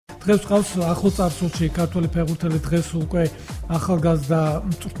დღეს ყავს ახლო წარსულში ქართველი ფეხბურთელი დღეს უკვე ახალგაზრდა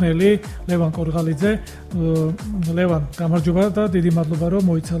მწვრთნელი ლევან კორღალიძე. ლევან, გამარჯობა და დიდი მადლობა რომ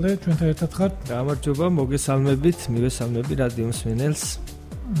მოიცალე ჩვენთან ერთად ხარ. გამარჯობა, მოგესალმებით, მივესალმები რადიო მსმენელს.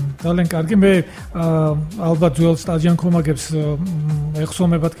 ძალიან კარგი, მე ალბათ ძველ სტადიონ კომაგებს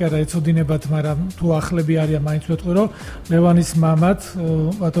ეხსომებათ კი არა ეცოდინებათ, მაგრამ თუ ახლები არიან მაინც ვეტყვი რომ ლევანის მამაც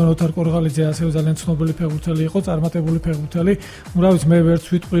ბატონ ოთარ კორღალიძე ასევე ძალიან ცნობილი ფეხბურთელი იყო, წარმატებული ფეხბურთელი. ნუ რა ვიცი, მე ვერც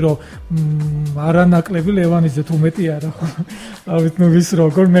ვიტყვი რომ არანაკლები ლევანიზე თუ მეტი არა. რა ვიცი, ნუ ვის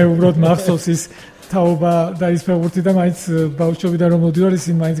როგორ მე უბრალოდ მახსოვს ის თაობა და ის ფეხბურთი და მაინც ბავშვობიდან რომ მოდივარ,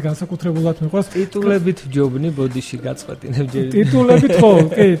 ისინი მაინც განსაკუთრებულად მიყვარს. ტიტულებით ჯობნი ბოდიში გაწყვეტინებ ჯერ. ტიტულებით ხო,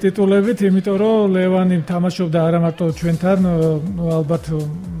 კი, ტიტულებით, იმიტომ რომ ლევანი თამაშობდა არა მარტო ჩვენთან, ალბათ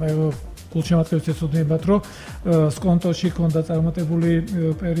გულშემატკივრებს ეცოდინებათ, რომ სკონტოში ჰქონდა წარმატებული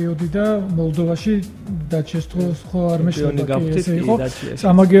პერიოდი და მოლდოვაში დაჩეს ხო არ მეშობა კი ესე იყო.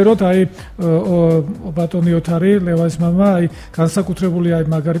 სამაგეროდ აი ბატონი ოთარი, ლევანის მამა, აი განსაკუთრებული აი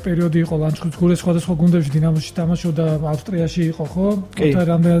მაგარი პერიოდი იყო ლანჩხუთის გულეს სხვადასხვა გუნდებში, დინამოში თამაშობდა, ავსტრიაში იყო ხო? ოთარი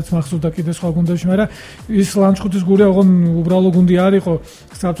რამდენადაც მახსოვდა კიდე სხვა გუნდებში, მაგრამ ის ლანჩხუთის გული ოღონ უბრალო გუნდი არ იყო.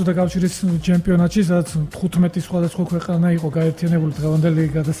 საბჭოთა კავშირის ჩემპიონატში, სადაც 15 სხვადასხვა ქვეყანა იყო გაერთიანებული, დღევანდელი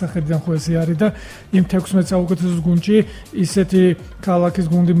გადასახედიდან ხო ეს არის და იმ 16 საუკეთესო გუნდში ისეთი ქალაქის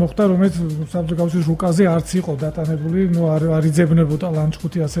გუნდი მოხდა, რომელიც საბჭოთა კავშირის რუკაზე არც იყო დატანებული, ნუ არ იძებნებოდა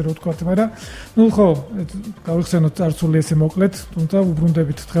ლანჩხუთი ასე რო ვთქვათ, მაგრამ ნუ ხო, გავიხსენოთ წარსული ესე მოკლედ, თუმცა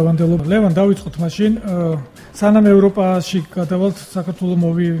უბრუნდებით დღევანდელობა. ლევან, დავიწყოთ მაშინ, სანამ ევროპაში გადავალთ, საქართველოს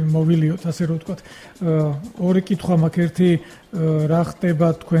მოვილიოთ, ასე რო ვთქვათ. ორი კითხვა მაქვს, ერთი რა ხდება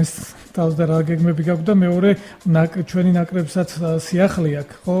თქვენს თავს და რა გეგმები გაქვთ და მეორე ჩვენი ნაკრებსაც სიახლე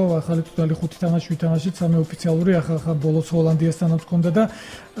აქვს, ხო? ახალი წუთალი 5 თამაში ვითამაშეთ, სამი ოფიციალური, ახლა ბოლოს ჰოლანდიასთანაც ჰქონდა და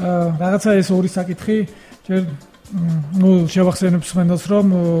რაღაცა ეს ორი საკითხი ჯერ ნუ შევახსენებ მსმენელს, რომ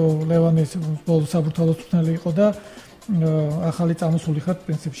ლევანი ბოლოს საბურთალოს მწვრთნელი იყო და ახალი წამოსული ხარ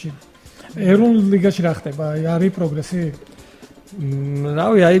პრინციპში. ეროვნულ ლიგაში რა ხდება? არის პროგრესი?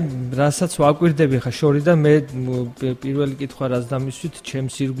 რავი, აი, რასაც ვაკვირდები ხა შორიდან მე პირველი კითხვა რაც დამისვით,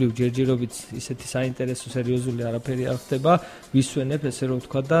 ჩემს ირგვლივ ჯერჯერობით ისეთი საინტერესო სერიოზული არაფერი არ ხდება, ვისვენებ ესე რომ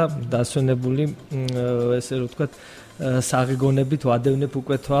ვთქვა და დასვენებული ესე რომ ვთქვა საღიგონებით ვადევნებ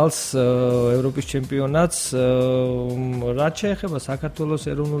უკვე თვალს ევროპის ჩემპიონატს. რაც შეეხება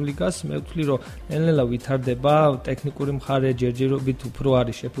საქართველოს ეროვნულ ლიგას, მე ვთვლი რომ ნელ-ნელა ვითარდება, ტექნიკური მხარე ჯერჯერობით უფრო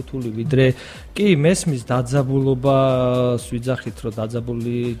არის შეფუთული ვიდრე კი მესმის დაძაბულობას ვიძახით რომ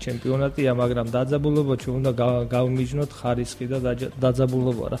დაძაბული ჩემპიონატია, მაგრამ დაძაბულობა ჩვენ უნდა გავმიჯნოთ ხარისხი და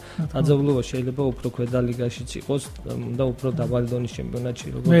დაძაბულობა რა. დაძაბულობა შეიძლება უფრო ქვედა ლიგაშიც იყოს და უფრო დაბალი დონის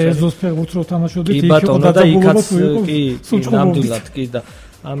ჩემპიონატში როგორც მე ეზოს ფეხბურთს რო თამაშობდი, იქ იყო დაძაბულობა კი, ნამდვილად კი და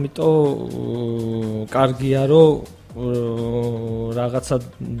ამიტომ კარგია რომ რაღაცა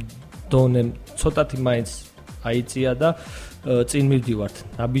დონე ცოტათი მაინც აიწია და წინ მივდივართ.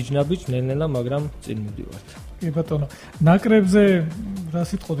 ნაბიჯ ნელ-ნელა, მაგრამ წინ მივდივართ. კი ბატონო, ნაკრებზე რა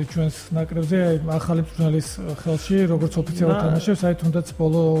სიტყოდით ჩვენს ნაკრებზე ახალი მწვრთნელის ხელში, როგორც ოფიციალურად თამაშობს, აი თუნდაც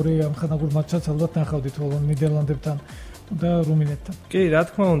ბოლო ორი ამხანაგურ მატჩსაც ალბათ ნახავდით ნიდერლანდებთან და რუმინეთთან. კი, რა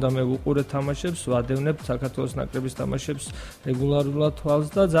თქმა უნდა, მე ვუყურებ თამაშებს, ვადევნებ საქართველოს ნაკრების თამაშებს რეგულარულად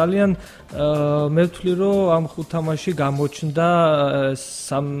თვალს და ძალიან მე ვთვლი, რომ ამ ხუთ თამაში გამოჩნდა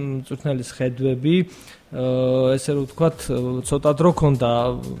სამ მწვრთნელის ხედვები. ესე რომ ვთქვათ, ცოტა დრო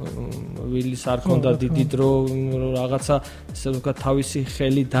ქონდა, ვილის არ ქონდა დიდი დრო, რაღაცა ესე რომ ვთქვათ, თავისი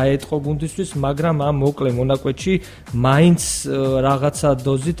ხელი დაეტყო გუნდისთვის, მაგრამ ამ მოკლე მონაკვეთში მაინც რაღაცა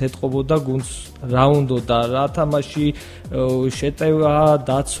დოზით ეტყობოდა გუნდს, რა უნდოდა, რა თამაში, შეტევა,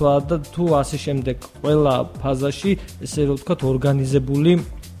 დაცვა და თუ ასე შემდეგ ყველა ფაზაში ესე რომ ვთქვათ,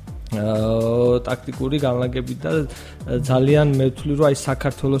 ორგანიზებული ტაქტიკური განლაგებით და ძალიან მე ვთვლი, რომ აი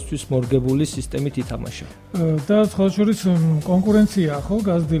საქართველოსთვის მორგებული სისტემით ითამაშა. და სხვა შორის კონკურენცია ხო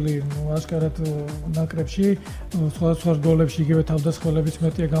გაზრდილი აშკარად ნაკრებში, სხვა რგოლებში იგივე თავდასხმელებიც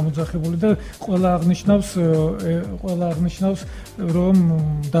მეტია გამოძახებული და ყველა აღნიშნავს რომ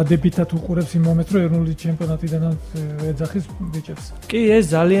დადებითად უყურებს იმ მომენტს, რომ ეროვნული ჩემპიონატიდან ეძახის ბიჭებს. კი,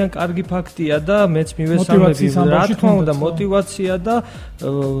 ეს ძალიან კარგი ფაქტია და მეც მივესალმები, რა თქმა უნდა, мотиваცია და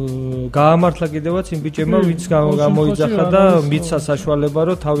გაამართლა კიდევაც იმ ბიჭებმა, ვინც გამოიძახა და მიცა საშუალება,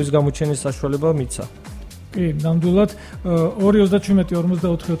 რომ თავის გამოჩენის საშუალება მიცა. კი, ნამდვილად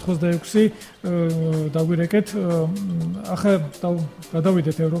 2:17-44-86 დაგვირეკეთ. ახლა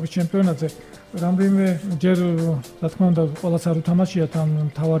გადავიდეთ ევროპის ჩემპიონატზე. რამდენიმე ჯერ რა თქმა უნდა ყველას არ უთამაშია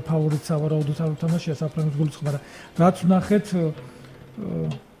თან მთავარ ფავორიტს, სავარაუდოდ არ უთამაშია საფრანგეთის გულწრფელი, მაგრამ რაც ვნახეთ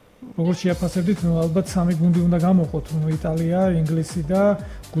როგორც შეაფასებდით, ალბათ სამი გუნდი უნდა გამოყოთ, იტალია, ინგლისი და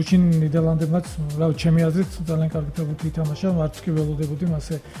გუშინ ნიდერლანდებმაც, ჩემი აზრით ძალიან კარგი ფეხბურთი ითამაშა, არც კი ველოდებოდი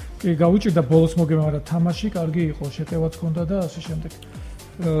მასე. კი გაუჭირდა ბოლოს მოგება, მაგრამ თამაში კარგი იყო, შეტევაც ჰქონდა და ასე შემდეგ.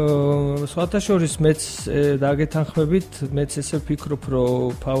 სხვათა შორის მეც დაგეთანხმებით, მეც ესე ვფიქრობ,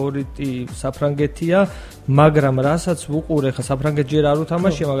 რომ ფავორიტი საფრანგეთია, მაგრამ რასაც ვუყურე, ხა საფრანგეთი ჯერ არ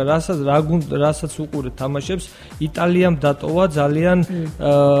უთამაშია, მაგრამ რასაც ვუყურე თამაშებს, იტალიამ დატოვა ძალიან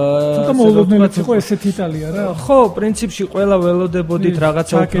ცოტა მოულოდნელიც იყო ესეთი იტალია რა. ხო, პრინციპში ყველა ველოდებოდით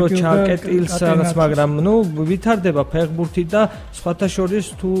რაღაცა უფრო ჩაკეტილს რაღაც, მაგრამ ვითარდება ფეხბურთი და სხვათა შორის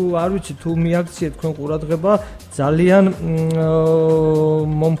თუ არ ვიცი, თუ მიაქციეთ თქვენ ყურადღება, ძალიან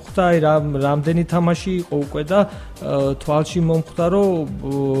მომხვდა რამდენი თამაში იყო უკვე და თვალში მომხვდა რომ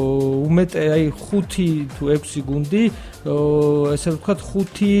უმეტე 5 თუ 6 გუნდი ესე ვთქვათ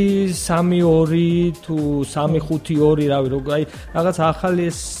 5-3-2 თუ 3-5-2 რავი აი რაღაც ახალი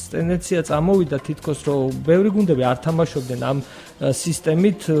ეს ტენდენცია წამოვიდა თითქოს რომ ბევრი გუნდები არ თამაშობდნენ ამ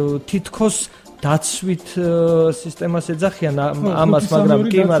სისტემით თითქოს დაცვით სისტემას ეძახიან ამას მაგრამ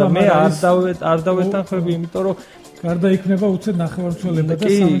კი მაგრამ მე არ დავეთანხმები იმიტომ რომ გარდა იქნება უცებ ნახევარმცველება და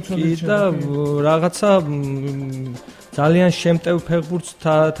სამმცველები და რაღაცა ძალიან შემტევ ფეხბურთს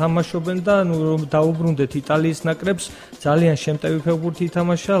თამაშობენ და რომ დაუბრუნდეთ იტალიის ნაკრებს ძალიან შემტევი ფეხბურთი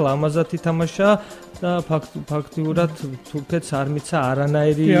ითამაშა, ლამაზად ითამაშა და ფაქტიურად თურქეთს არ მიცა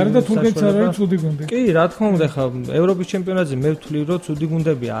არანაირი კი, არა და თურქეთს არ არის ცუდი გუნდი. კი, რა თქმა უნდა, ხა ევროპის ჩემპიონატზე მე ვთვლი, რომ ცუდი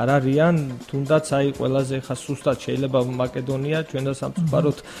გუნდები არ არიან, თუნდაც აი ყველაზე ხა სუსტად შეიძლება მაკედონია, ჩვენ და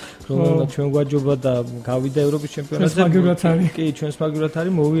სამწუხაროდ რომ ჩვენ გვაჯობა და გავიდა ევროპის ჩემპიონატზე. კი, ჩვენს მაგივრად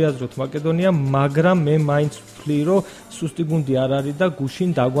არის მოვიაზროთ მაკედონია, მაგრამ მე მაინც ვთვლი, რომ სუსტი გუნდი არ არის და გუშინ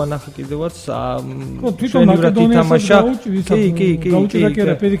დაგვანახა კიდევაც თვითონ მაკედონიასა კი, გაუჭირდა კი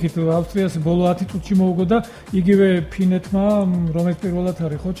არა პირიქით ავსტრიას ბოლო 10 წუთში მოვგო და იგივე ფინეთმა რომელიც პირველად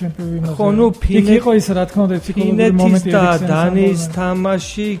არის ხო ჩემპიონი იმაზე ხო ნუ ფინეთი იყო ის რა თქმა უნდა ფსიქოლოგიური მომენტი და დანის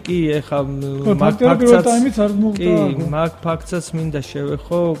თამაში კი ეხა მაგ ფაქტსაც მინდა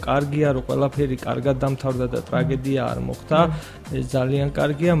შევეხო კარგია რომ ყველაფერი კარგად დამთავრდა და ტრაგედია არ მოხდა ეს ძალიან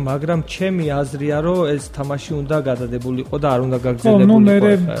კარგია მაგრამ ჩემი აზრია რომ ეს თამაში უნდა გადადებულიყო და არ უნდა გაგრძელებულიყო ხო ნუ მე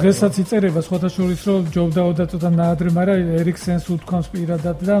დღესაც იწერება სხვათა შორის რომ ჯობდა და ცოტა ნაადრე მაგრამ ერიქსენს უთქვამს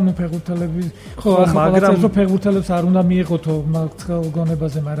პირადად და ნუ ფეხბურთელები ხო მაგრამ ფეხბურთელებს არ უნდა მიიღოთო მაგ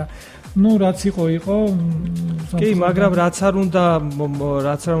გონებაზე მაგრამ ნუ რაც იყო კი მაგრამ რაც არ უნდა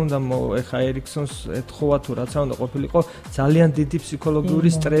ეხაერიქსონს ეთხოვა თუ რაც არ უნდა ყოფილიყო ძალიან დიდი ფსიქოლოგიური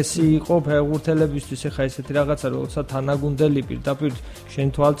სტრესი იყო ფეხბურთელებისთვის ეხა ესეთი რაღაცა როცა თანაგუნდელი პირდაპირ შენ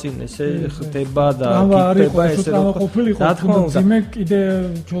თვალწინ ესე ხდება და კითხება ესე რა თქმა უნდა მე კიდე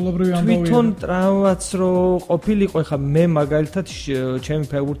ჩოლობრივი ამბავია თვითონ ტრავმაც რო ყოფილიყო ეხა მე მაგალითად ჩემი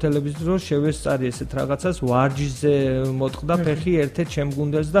ფეხბურთელების დრო შევესწარი ესეთ რაღაცას ვარჯიშზე მოტყდა ფეხი ერთ-ერთ ჩემ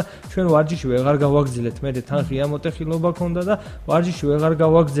გუნდელს და ვარჯიში ვეღარ გავაგრძელეთ მე თან ღია მოტეხილობა ქონდა და ვარჯიში ვეღარ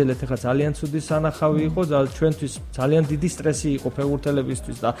გავაგრძელეთ ეხლა ძალიან ცუდი სანახავი იყო ჩვენთვის ძალიან დიდი სტრესი იყო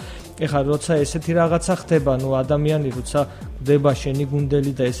ფეხბურთელებისთვის და ეხლა როცა ესეთი რაღაცა ხდება ნუ ადამიანი როცა ხდება შენი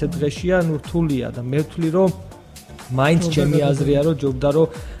გუნდელი და ესე დღეშია ნუ რთულია და მე ვთვლი რომ მაინც ჩემი აზრია რომ ჯობდა რომ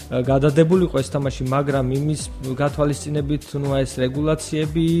გადადებულიყო ეს თამაში, მაგრამ იმის გათვალისწინებით, ნუ ეს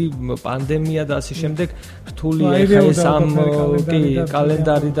რეგულაციები, პანდემია და ასე შემდეგ რთულია ეხა ეს ამ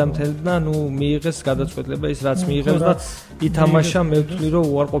კალენდარი და მთელი და ნუ მიიღეს გადაწყვეტილება ის რაც მიიღებს და ითამაშა მე ვთვლი რომ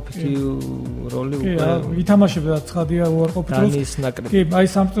უარყოფითი როლი უკვე ითამაშებდა ცხადია უარყოფით როლს. კი, აი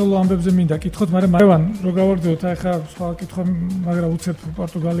სამწელო ამბებზე მინდა კითხოთ, მაგრამ ლევან რო გავარდოთ ეხა სხვა კითხვა, მაგრამ უცებ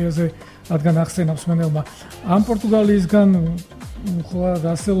პორტუგალიაზე რადგან ახსენავს მენელმა. ამ პორტუგალიისგან ხო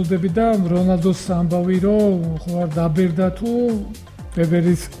გასელოდები და რონალდოს ამბავი რომ ხო არ დაბერდა თუ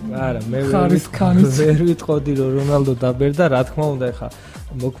ბებერის არა მე ხარისქანის ვერ ვიტყოდი რომ რონალდო დაბერდა რა თქმა უნდა ეხა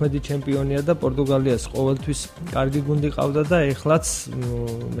მოქმედი ჩემპიონია და პორტუგალიას ყოველთვის კარგი გუნდი ყავდა და ეხლაც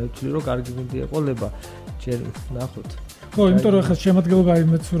მე ვთვლი რომ კარგი გუნდი ეყოლება ჯერ ნახოთ ხო, იმიტომ რომ ახლა შემოდგება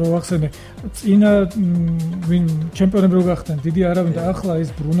იმეც რო ვახსენე. წინა ვინ ჩემპიონები რო გახდნენ, დიდი არავინ და ახლა ეს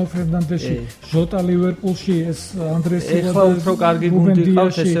ბრუნო ფერნანდეში, ჟოტა ლივერპულში, ეს ანდრე სილვა. ეხლა უფრო კარგი გუნდი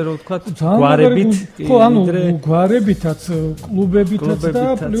ყავს, ესე რომ ვთქვათ, გვარებით. ხო, ანუ გვარებითაც, კლუბებითაც და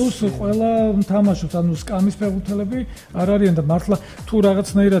პლუს ყველა თამაშობს, ანუ სკამის ფეხბურთელები არ არიან და მართლა თუ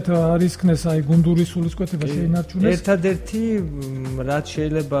რაღაცნაირად არ ისქნეს აი გუნდური სულისკვეთება შეინარჩუნეს. ერთადერთი რაც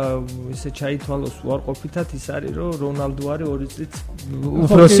შეიძლება ისე ჩაითვალოს უარყოფითად ის არის რომ რონალდო არის 2 წლით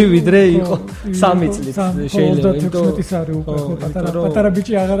უფროსი ვიდრე იყო 3 წლით შეიძლება იმიტომ 16 არის უკვე ხო პატარა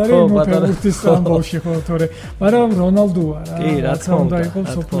ბიჭი აღარ არის მოფერუსის ამბავში ხო თორე მაგრამ რონალდოა რა თქმა უნდა იყო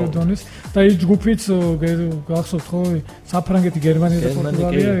სოფლიო დონის და ის ჯგუფიც გახსოვთ ხო საფრანგეთი გერმანია და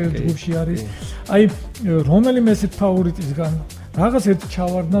პორტუგალია ერთ ჯგუფში არის აი რომელიმე ესეთ ფავორიტისგან რაღაც ერთ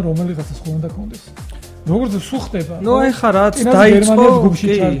ჩავარდნა რომელიღაცას ხო უნდა კონდეს. როგორც სუხდება. ნუ ეხა რაც დაიწყო გუბში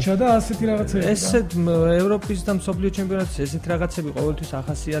ჩარჩა და ასეთი რაღაცები. ესეთ ევროპის და მსოფლიო ჩემპიონატის ესეთ რაღაცები ყოველთვის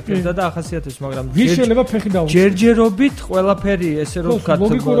ახასიათებდა და ახასიათებს, მაგრამ ვის შეიძლება ფეხი დაუწყოს. ჯერჯერობით ყველაფერი ესე რომ ვთქვათ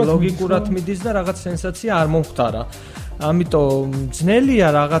ლოგიკურად მიდის და რაღაც სენსაცია არ მომხდარა. ამიტომ ძნელია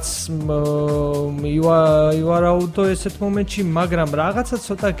რაღაც ივარაუდო ესეთ მომენტში, მაგრამ რაღაცა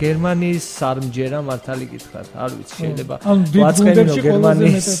ცოტა გერმანიის სარმჯერა მართალი გითხრათ, არ ვიცი, შეიძლება ვაწყენინო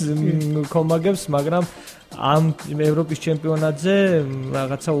გერმანიის კომაგებს, მაგრამ ამ ევროპის ჩემპიონატზე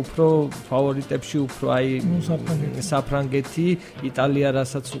რაღაცა უფრო ფავორიტებში უფრო აი საფრანგეთი, იტალია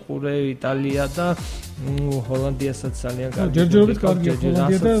რასაც უყურე, იტალია და ჰოლანდიასაც ძალიან კარგი. ჯერჯერობით კარგია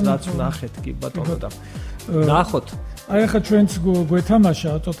ჰოლანდია და რაც ნახეთ კი ბატონო და ნახოთ. აი ახლა ჩვენც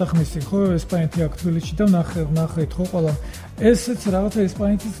გვეთამაშა ცოტა ხნის წინ ხო ესპანეთი აქ თბილისში და ნახეთ ხო ყველა ესეც რაღაცა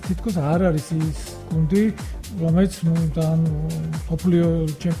ესპანეთის თითქოს არ არის ის გუნდი რომელიც თან მსოფლიო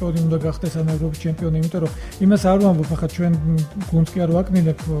ჩემპიონი უნდა გახდეს ან ევროპის ჩემპიონი, იმიტომ რომ იმას არ ვამბობ ახლა ჩვენ გუნდს კი არ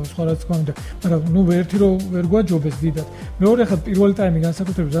ვაკნინებ სხვა რაც გვანდა, მაგრამ ნუ ერთი რომ ვერ გვაჯობეს დიდად. მეორე ახლა პირველი ტაიმი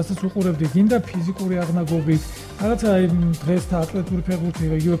განსაკუთრებით რასაც უყურებდი, გინდა ფიზიკური აღნაგობით, რაღაცა აი დღეს და ატლეტური ფეხბურთი,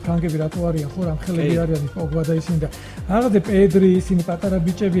 იგივე ფრანგები რატო არიან ხო, რამხელები არიან პოგბა და ისინი და რაღაცა პედრი, ისინი პატარა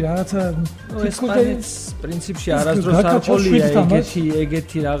ბიჭები, რაღაცა ესპანეთის პრინციპში არასდროს არ ყოლია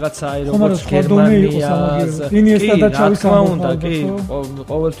ეგეთი რაღაცა აი როგორც გერმანია ინიესტა და ჩავის ამბობდა, კი,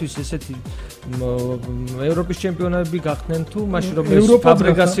 ყოველთვის ესეთი ევროპის ჩემპიონები გახდნენ თუ მაშინ რომ ეს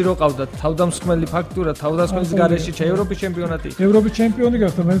ფაბრიკასი რო ყავდა, თავდამსხმელი ფაქტურა, თავდამსხმელის გარეშე ჩა ევროპის ჩემპიონატი. ევროპის ჩემპიონი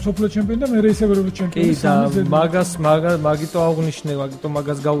გახდა, მე მსოფლიო ჩემპიონი და მე ისე ევროპის ჩემპიონი. კი, და მაგიტო აღნიშნე, მაგიტო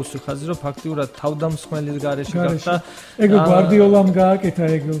მაგას გავუსვი ხაზი, რომ ფაქტურად თავდამსხმელის გარეშე გახდა. ეგ გვარდიოლამ გააკეთა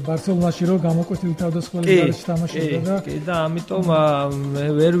ეგ ბარსელონაში რომ გამოკვეთილი თავდამსხმელის გარეშე თამაშობდა და კი და ამიტომ მე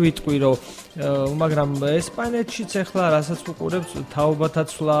ვერ ვიტყვი რომ მაგრამ ესპანეთშიც ახლა რასაც უყურებს თაობათა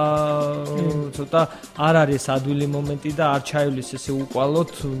ცვლა ცოტა არ არის ადვილი მომენტი და არ ჩაივლის ესე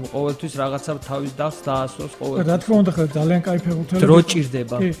უყვალოთ ყოველთვის რაღაცა თავის დახს დაასვას ყოველთვის. რა თქმა უნდა, ძალიან კაი ფეხბურთელები. დრო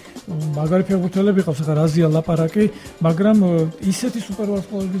ჭირდება. კი, მაგარი ფეხბურთელები ყავს, ახლა რაზია ლაპარაკი, მაგრამ ისეთი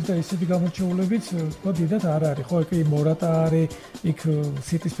სუპერვარსკვლავების და ისეთი გამორჩეულებიც თქვა დიდად არ არის. ხო, კი, მორატა არის, იქ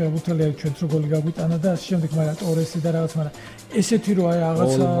სიტის ფეხბურთელი არის, ჩვენც რო გოლი გაგვიტანა და ასე შემდეგ, მაგრამ ტორესი და რაღაც, მაგრამ ესეთი რო აი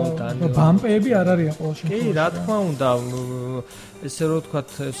რაღაცა ბამპები არ არიან ყოველ შემთხვევაში. კი, რა თქმა უნდა, ესე რომ ვთქვათ,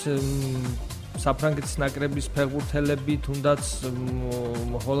 ესე საფრანგეთის ნაკრების ფეხბურთელები თუნდაც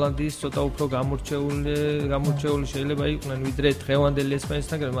ჰოლანდიის ცოტა უფრო გამორჩეული შეიძლება იყვნენ ვიდრე დღევანდელი ესპანეთის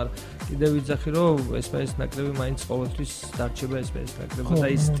ნაკრები, მაგრამ კიდევ ვიძახი რომ ესპანეთის ნაკრები მაინც ყოველთვის დარჩება ესპანეთის ნაკრები და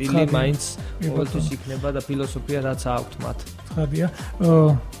ის სტილი მაინც ყოველთვის იქნება და ფილოსოფია რაც აქვთ მათ. ხადია.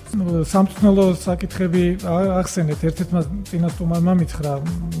 სამწვრთნელო საკითხები ახსენეთ, ერთ-ერთმა წინა სტუმარმა მითხრა,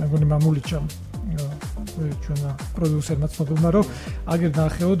 მეგონი მამულიჩამ ჩვენა პროდიუსერმა ცნობილმა რომ აგერ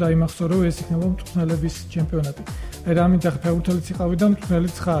ნახეო და იმახსოვრე რომ ეს იქნება მწვრთნელების ჩემპიონატი. აი რამით ახლა ფეხბურთელიც იყავი და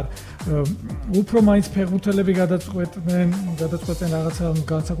მწვრთნელიც ხარ. უფრო მაინც ფეხბურთელები გადაწყვეტენ რაღაცა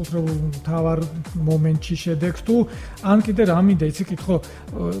განსაკუთრებულ მთავარ მომენტში შედეგს თუ ან კიდე რამინდა იცი კითხო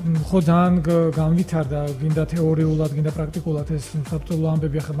ხო ძალიან განვითარდა გინდა თეორიულად გინდა პრაქტიკულად ეს საბრძოლო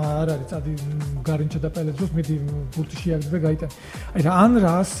ამბები ახლა არ არის წადი გარინჩა და პელეძოს მიდი ბურთი შეაგდე და გაიტანე. აი რა ან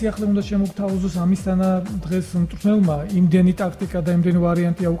რა სიახლე უნდა შემოგთავაზოს ამისთანა დღეს მწვრთნელმა იმდენი ტაქტიკა და იმდენი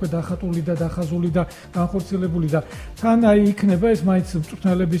ვარიანტია უკვე დახატული და დახაზული და განხორციელებული და თან აი იქნება ეს მაინც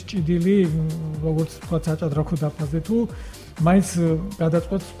მწვრთნელების ჭიდილი როგორც თქვა საჭადრაკო დაფაზე თუ მაინც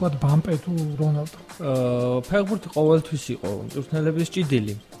გადაწყვეტს თქვა ბამპე თუ რონალდო. ფეხბურთი ყოველთვის იყო მწვრთნელების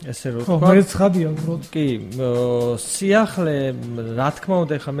ჭიდილი, ესე რომ თქვა. ხო, მე ცხადია უბრალოდ. კი, სიახლე, რა თქმა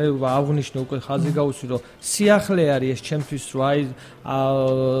უნდა, ხა მე აღნიშნე უკვე ხაზი გავუსვი, რომ სიახლე არის ეს ჩემთვის, რომ აი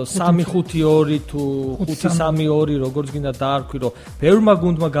 3-5-2 თუ 5-3-2 როგორც გინდა დაარქვი, რომ ბევრმა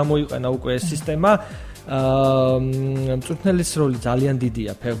გუნდმა გამოიყენა უკვე ეს სისტემა. მწვრთნელის როლი ძალიან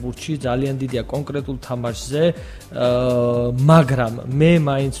დიდია ფეხბურთში, ძალიან დიდია კონკრეტულ თამაშზე, მაგრამ მე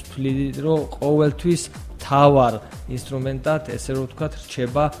მაინც ვთვლი, რომ ყოველთვის თავარ ინსტრუმენტად, ესე რომ ვთქვათ,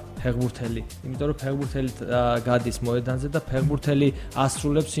 რჩება ფეხბურთელი. იმიტომ რომ ფეხბურთელი გადის მოედანზე და ფეხბურთელი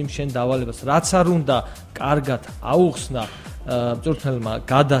ასრულებს იმ შენ დავალებას. რაც არ უნდა კარგად აუხსნა მწვრთნელმა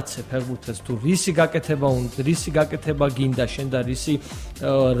გადაცე ფეხბურთელს თუ რისი გაკეთება გინდა შენ და რისი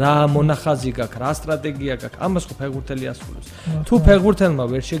რა მონახაზი გაქვს, რა სტრატეგია გაქვს, ამას ხო ფეხბურთელი ასრულებს. თუ ფეხბურთელმა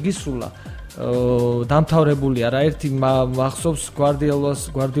ვერ შეგისრულა დამთავრებულია რა ერთი მახსოვს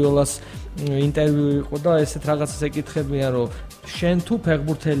გვარდიოლას ინტერვიუ იყო და ესეთ რაღაცას ეკითხებიან რომ შენ თუ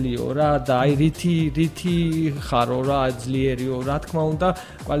ფეხბურთელიო რა და აი რითი ხარო რა ძლიერიო რა თქმა უნდა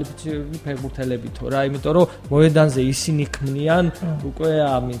კვალიფიცირებული ფეხბურთელებითო რა იმიტომ რომ მოედანზე ისინი ქმნიან უკვე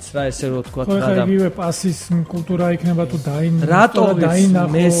ამინც რა ესე რო თქვა რა და იგივე პასის კულტურა იქნება თუ რატო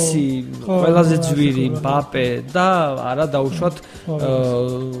მესი ყველაზე ძვირი მბაპე და არა დაუშვათ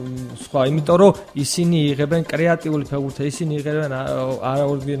სხვა იმიტომ რომ ისინი იღებენ კრეატიული ფეხბურთელები ისინი იღებენ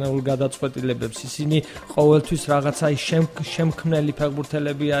არაორდინარულ გადაწყვეტილებებს ისინი ყოველთვის რაღაცა შემქმნელი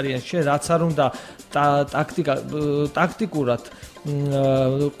ფეხბურთელები არიან შე რაც არ უნდა ტაქტიკურად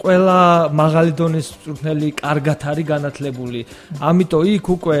ყველა მაღალი დონის მწვრთნელი კარგად არის განათლებული. ამიტომ იქ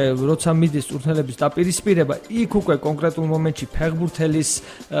უკვე როცა მიდის მწვრთნელების დაპირისპირება, იქ უკვე კონკრეტულ მომენტში ფეხბურთელის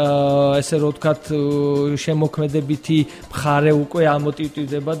ესე რომ ვთქვათ შემოქმედებითი მხარე უკვე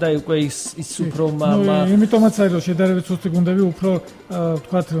ამოტივტივდება და უკვე ის უფრო იმიტომაც არის რომ შედარებით სუსტი გუნდები უფრო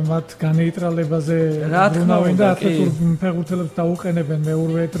ვთქვათ მათ განეიტრალებაზე ბრუნავენ და ათლეტურ ფეხბურთელებს დაუყენებენ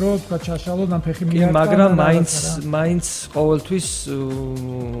მეორე დრო ვთქვათ ჩაშალონ ამ ფეხი მიარტყა მაგრამ მაინც ყოველთვის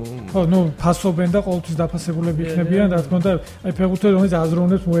ხო, ფასობენ და ყოველთვის დაფასებულები იქნებიან, რა თქმა უნდა, აი ფეხბურთელი რომელიც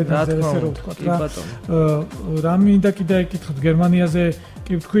აზროვნებს მოედანზე, ესე რომ ვთქვათ რა. რა მინდა კიდე ეკითხოთ გერმანიაზე,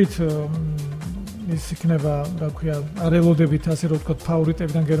 კი ვთქვით, ის იქნება, რა ქვია, არელოდებით, ასე რომ ვთქვათ,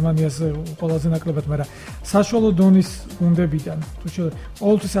 ფავორიტებიდან გერმანიას ყველაზე ნაკლებად, მაგრამ საშუალო დონის გუნდებიდან, თუ შეიძლება,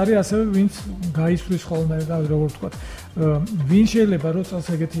 ყოველთვის არის ასევე ვინც გაისვრის ხოლმე, როგორ ვთქვათ, ვინ შეიძლება რომ წელს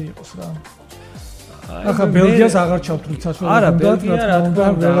ეგეთი იყოს რა. ახლა ბელგიას აღარ ჩავთვლით საშუალო გუნდად, რა თქმა უნდა,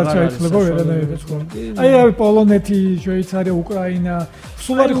 ვეღარ ჩაიცვლება ვერანაირად ხო. აი პოლონეთი, შვეიცარია, უკრაინა,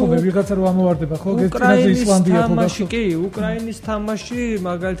 სულ არის ხოლმე ვიღაცა რომ ამოვარდება ხო, გეცინაზე ისლანდია ხო თამაში კი, უკრაინის თამაში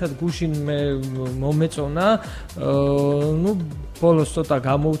მაგალითად გუშინ მე მომეწონა, ბოლოს ცოტა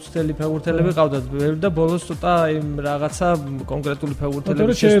გამოუცდელი ფეხბურთელები ყავდათ ბევრი და ბოლოს ცოტა იმ რაღაცა კონკრეტული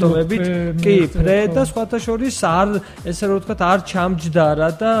ფეხბურთელების შეცდომებით კი ფრედ და სხვათა შორის არ ესე რომ ვთქვათ არ ჩამჯდარა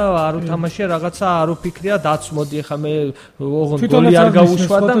და არ უთამაშია რაღაცა არ უფიქრია დაცმოდი ახლა მე ოღონდ გოლი არ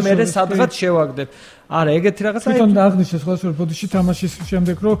გაუშვა და მე სადღაც შევაგდებ არა ეგეთი რაღაცა თვითონ აღნიშნეს ხოლმე რომ ბოდიში თამაშის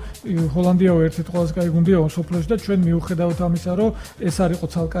შემდეგ რომ ჰოლანდიაო ერთ-ერთი ყველაზე კაი გუნდია სოფლოში და ჩვენ მიუხედავთ ამისა რომ ეს არ იყო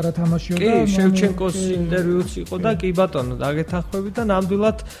ცალკარა თამაშიო და კი შევჩენკოს ინტერვიუც იყო და კი ბატონო დაგეთანხმები და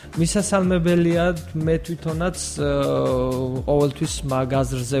ნამდვილად მისასალმებელია მე თვითონაც ყოველთვის მაგ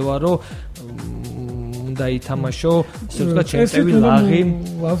აზრზე ვარ რომ უნდა ითამაშო ესე ვთქვათ ჩემპიონი ლაღი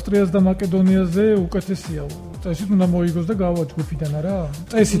ავსტრიას და მაკედონიაზე უკეთესია წესით უნდა მოიგოს და გავა ჯგუფიდან არა?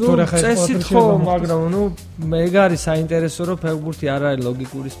 წესით თორე ხა წესით ხო, მაგრამ მე არის საინტერესო რომ ფეხბურთი არ არის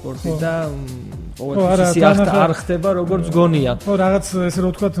ლოგიკური სპორტი და ყოველთვის არ ხდება როგორც გონია. ხო, რაღაც ესე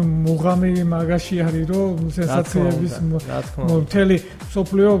რომ ვთქვათ, მუღამი მაგაში არის რომ სენსაციების მთელი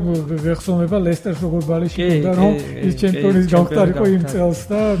სოფლიო გეხსოვნება ლესტერს როგორ ბალიში და რომ ის ჩემპიონის გავხდარიყო იმ წელს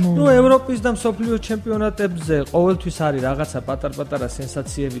და ევროპის და მსოფლიო ჩემპიონატებზე ყოველთვის არის რაღაცა პატარ-პატარა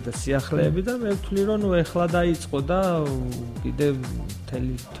სენსაციები და სიახლეები და მე ვთვლი რომ ეხლა დაიწყო და კიდე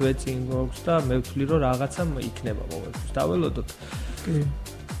მთელი თვე წინ გვაქვს და მე ვთვლი რომ რაღაცა იქნება ყოველთვის დაველოდოთ. კი.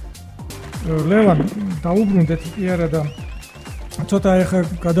 ლევან, დაუბრუნდეთ კი არა და ცოტა ახლა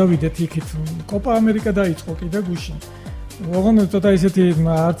გადავიდეთ იქით. კოპა ამერიკა დაიწყო კიდე გუშინ. ოღონდ ცოტა ისეთი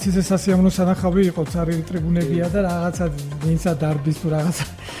არც ისე სასიამოვნო სანახავი იყო, წარილი ტრიბუნებია და რაღაცა ვინცა დარბის თუ რაღაცა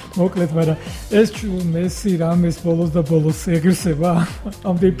მოკლედ, მაგრამ ეს მესი რამეს ბოლოს და ბოლოს ეგრსება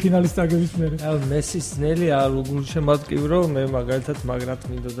ამდენ ფინალის დაგების მერე. მესის ძნელია როგორ შემატკივრო, მე მაგალითად მაგრად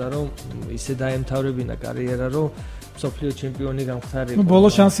მინდოდა რომ ისე დაემთავრებინა კარიერა რომ სოფლიო ჩემპიონი გამხდარიყო. ბოლო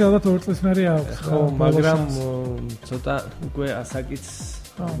შანსი ალბათ 2 წლის მერე აქვს. ხო, მაგრამ ცოტა უკვე ასაკიც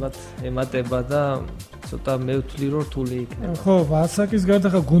ალბათ ემატება და ცოტა მე ვთვლი რომ რთული იქნება. ხო, ასაკის გარდა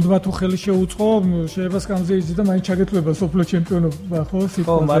ხა გუნდმა თუ ხელი შეუწყო, შეიძლება სკამზე იზიდო და მაინც ჩაგეთვლება სოფლიო ჩემპიონობა, ხო?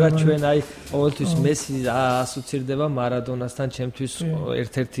 ხო, მაგრამ ჩვენ აი ყოველთვის მესი ასოცირდება მარადონასთან, ჩემთვის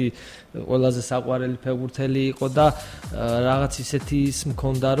ერთ-ერთი ყველაზე საყვარელი ფეხბურთელი იყო და რაღაც ისეთი ის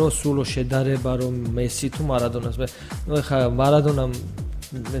მქონდა რომ სულო შედარება რომ მესი თუ მარადონას. ნუ ხა მარადონამ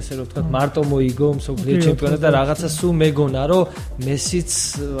ესე რომ ვთქვათ მარტო მოიგო მსოფლიო ჩემპიონატი და რაღაცა სულ მეგონა რომ მესიც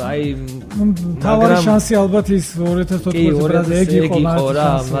აი თავარი შანსი ალბათ ის 2014 წელს ეგ იყო რა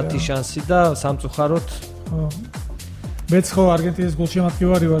მათი შანსი და სამწუხაროდ მეც ხო არგენტინის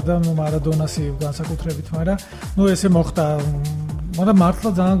გულშემატკივარი ვარ და მარადონასი განსაკუთრებით, მაგრამ ნუ ესე მოხდა მაგრამ მართლა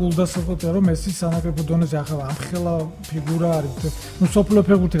ძალიან გულდასაყრელია რომ მესი სანაკრებო დონეზე ახლა ამხელა ფიგურა არის. ნუ სოფლიო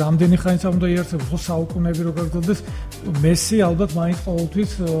ფეხბურთი რამდენი ხანიც უნდა იარსებოს, ხო საუკუნეები რო გაგრძელდეს, მესი ალბათ მაინც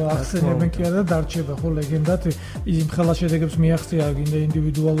ყოველთვის ახსენებენ კი არა და დარჩება ხო ლეგენდად. იმ ხელა შედეგებს მიაღწია გინდა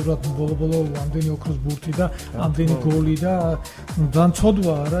ინდივიდუალურად ბოლო-ბოლო ამდენი ოქროს ბურთი და ამდენი გოლი და ძალიან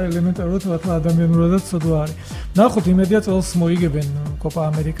ცოდვაა რა ელემენტარულად ახლა ადამიანურადაც ცოდვა არის. ნახოთ იმედია წელს მოიგებენ კოპა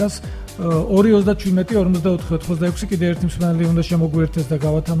ამერიკას. 2:27-44-86 კიდე ერთი მსმენელი უნდა შემოგვიერთდეს და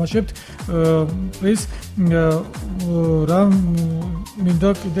გავათამაშებთ. ის რა მინდა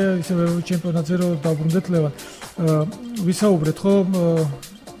კიდე ისევ ჩემპიონატზე რომ დაბრუნდეთ ლევან. ვისაუბრეთ ხო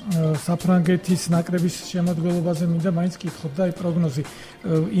საფრანგეთის ნაკრების შემადგენლობაზე მინდა მაინც კითხოთ და პროგნოზი.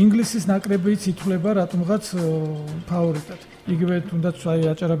 ინგლისის ნაკრებიც ითვლება რატომღაც ფავორიტად. იგივე თუნდაც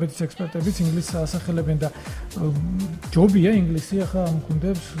აჭარაბეთის ექსპერტებიც ინგლისს ასახელებენ და ჯობია ინგლისი ახლა ამ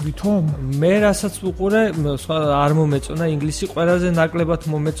გუნდებს ვითომ? მე რასაც ვუყურე, არ მომეწონა ინგლისი, ყველაზე ნაკლებად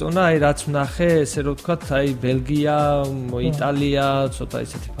მომეწონა, რაც ვნახე, ესე რომ ვთქვათ, ბელგია, იტალია, ცოტა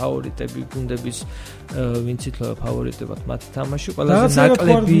ისეთი ფავორიტები გუნდების ვინც ითვლება ფავორიტებად მათი თამაში, ყველაზე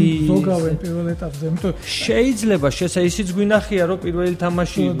ნაკლები ზოგავენ პირველ ეტაპზე, იმიტომ შეიძლება ისიც გვინახია, რომ პირველი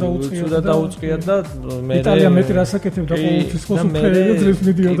თამაში ცუდად დაუწყია და მე იტალია მეტი რასაკეთებდა ყოველთვის խոսუქერია ძრებს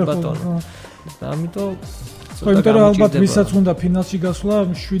მიდიოდა ხოლმე. ამიტომ იმიტომ რომ ალბათ ვისაც უნდა ფინალში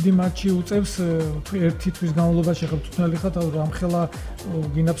გასვლა 7 მატჩი უწევს ერთი თვის განმავლობაში ხარ მწვრთნელი ხარ და რამხელა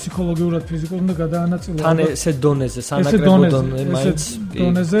გინა ფსიქოლოგიურად ფიზიკურად უნდა გადაანაწილო. თან ესე დონეზე, სანაკრებო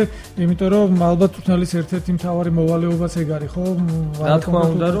დონეზე, იმიტომ რომ ალბათ მწვრთნელის ერთ-ერთი მთავარი მოვალეობაც ეგ არის, ხო? რა თქმა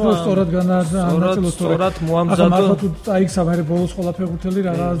უნდა, რომ სწორად განაანაწილო, სწორად მოამზადო. ახლა თუ აიქცა მე ბოლოს ყველა ფეხბურთელი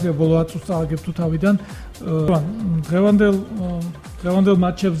რაღაცაა, ბოლო 10 წუთს წააგებ თუ თავიდან. დღევანდელ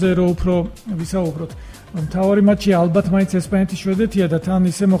მატჩებზე რო უფრო ვისაუბროთ. მთავარი მატჩი ალბათ მაინც ესპანეთის შვედეთია და თან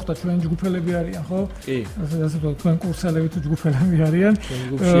ისე მოხდა ჩვენ ჯგუფელები არიან, ხო? კი. ასე ვთქვათ, თქვენ კურსელები თუ ჯგუფელები არიან.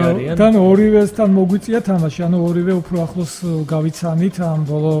 ჯგუფში არიან. თან ორივესთან მოგვიწია თამაში, ანუ ორივე უფრო ახლოს გავიცანით ამ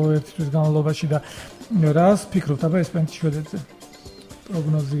ბოლო ერთი თვის განმავლობაში და რას ფიქრობთ აბა ესპანეთის შვედეთზე?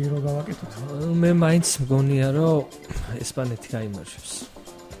 პროგნოზი რო გავაკეთოთ. მე მაინც მგონია, რომ ესპანეთი გაიმარჯვებს.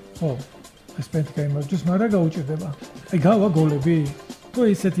 ხო, ესპანეთი გაიმარჯვებს, მაგრამ გაუჭირდება. აი გავა გოლები? თუ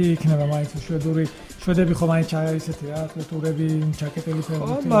ისეთი იქნება მაინც შვედები ხო მაინც ისეთი რა ატლეტურები ჩაკეტილი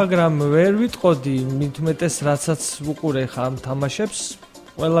ფეხბურთი. მაგრამ ვერ ვიტყოდი, მით უმეტეს რასაც ვუყურე ხა ამ თამაშებს,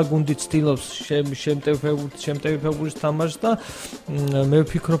 ყველა გუნდი ცდილობს შემტევი ფეხბურთის თამაშს და მე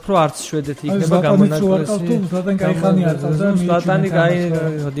ვფიქრობ, რომ არც შვედეთი იქნება გამონაკლისი. ზლატანი кайხანი არ ყავდა, ზლატანი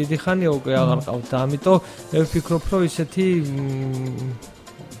დიდი ხანია უკვე აღარ ყავდა, ამიტომ მე ვფიქრობ, რომ ისეთი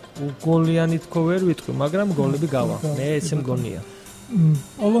გოლიანი თქო ვერ ვიტყვი, მაგრამ გოლები გავა. მე ესე მგონია.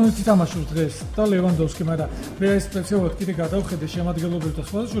 პოლონეთი თამაშობს დღეს და ლევანდოვსკი, მაგრამ მე ეს სპეციალურად კიდე გადავხედე შემადგენლობებს და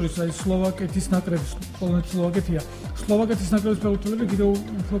სხვა შორის აი სლოვაკეთის ნაკრების, პოლონეთი სლოვაკეთია. სლოვაკეთის ნაკრების ფეხბურთელები კიდევ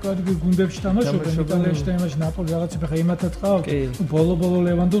უფრო კარგი გუნდებში თამაშობენ, იტალიაში და იმაში ნაპოლი რაღაცა ხა იმათაც ყავთ. ბოლო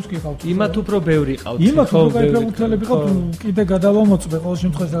ლევანდოვსკი ყავთ. იმათ უფრო ბევრი ყავთ. იმათ უფრო კარგი ფეხბურთელები ყავთ, კიდე გადავამოწმე ყოველ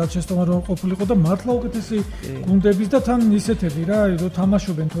შემთხვევაში რაღაც შესტომარი ყოფილიყო და მართლა უკეთესი გუნდების და თან ისეთები რა, რომ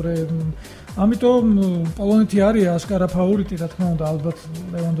თამაშობენ თორე ამიტომ პოლონეთი არის აშკარა ფავორიტი, რა თქმა უნდა, ალბათ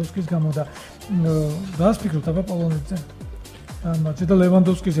ლევანდოვსკის გამო და რას ფიქრობთ აბა პოლონეთზე? მათი და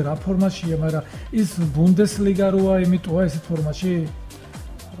ლევანდოვსკიზე რა ფორმაშია, მაგრამ ის ბუნდესლიგა როა იმიტოა ესეთ ფორმაში?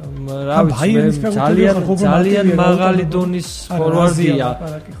 რა ვიცი, ძალიან მაღალი დონის ფორვარდია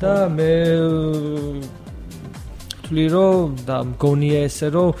და მე რომ და მგონია ესე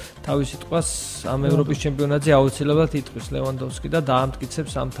რომ თავის სიტყვას ამ ევროპის ჩემპიონატზე აუცილებლად იტყვის ლევანდოვსკი და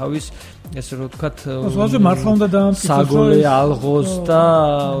დაამტკიცებს ამ თავის ესე რომ ვთქვათ საგოლე ალღოს და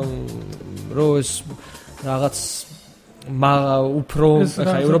რომ ეს რაღაც უფრო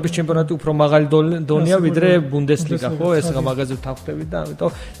ხა ევროპის ჩემპიონატი უფრო მაღალი დონეა ვიდრე ბუნდესლიგა, ხო? ეს მაგაზე ვთანხმდებით და ამიტომ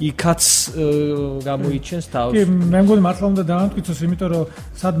იქაც გამოიჩენს თავს. კი, მე მგონი მართლა უნდა დაამტკიცოს, იმიტომ რომ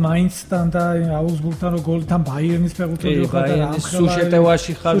სად მაინცთან და აუგსბურგთან რო გოლთან ბაიერნის ფეხბურთელი ხარ და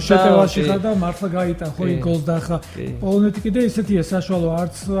სუშეტევაში ხარ და მართლა გაიტან ხო იქ გოლს და ხა პოლონეთი კიდე ისეთია საშუალო,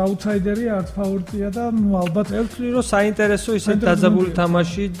 არც აუთსაიდერი, არც ფავორიტია და ალბათ ელთვლი რომ საინტერესო ისეთ დაძაბული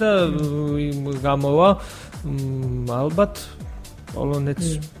თამაში და გამოვა ალბათ პოლონეთი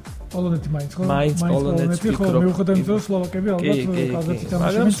მაინც ხო? მაინც პოლონეთი ხო, მიუხედავად იმისა, სლოვაკები ალბათ კარგად ითამაშებენ.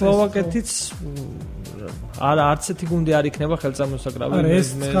 მაგრამ სლოვაკეთიც არც ერთი გუნდი არ იქნება ხელწამოსაკრავი. არა, ეს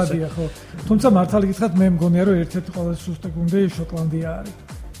ცხადია ხო. თუმცა მართალი გითხრათ, მე მგონია რომ ერთ-ერთი ყველაზე სუსტი გუნდი შოტლანდია არის.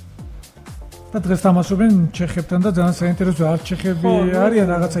 და დღეს თამაშობენ ჩეხებთან და ძალიან საინტერესო არ ჩეხები არიან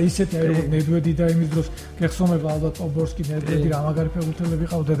რაღაცა ისეთი აი როგორც ნედვედი და იმის დროს გეხსოვნება ალბათ პობორსკი ნედვედი რა მაგარი ფეხბურთელები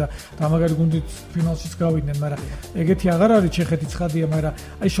ყავდა და მაგარი გუნდით ფინალშიც გავიდნენ, მაგრამ ეგეთი აღარ არის ჩეხეთი ცხადია, მაგრამ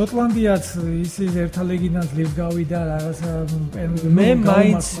აი შოტლანდიაც ის ერთა ლეგიდან ძლივს გავიდა რაღაცა მე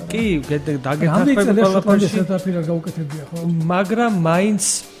მაინც კი დაგეთახმები ყველაფერში საერთოდ გაუკეთებია ხო, მაგრამ მაინც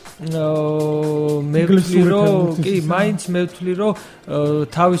მე ვთვლი რომ კი მაინც მე ვთვლი რომ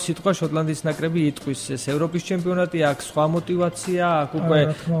თავის სიტყვა შოტლანდიის ნაკრები იტყვის ეს ევროპის ჩემპიონატი აქვს სხვა мотиваცია აქვს უკვე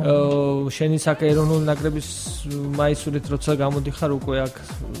შენი საკ ეროვნული ნაკრების მაისურით როცა გამოდიხარ უკვე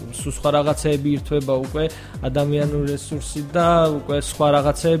აქვს სხვა რაღაცეები ირთვება უკვე ადამიანური რესურსი და უკვე სხვა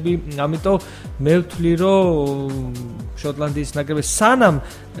რაღაცეები ამიტომ მე ვთვლი რომ შოტლანდიის ნაკრები სანამ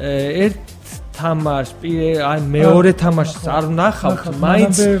ერთ თამაშს მეორე თამაშს არ ვნახავთ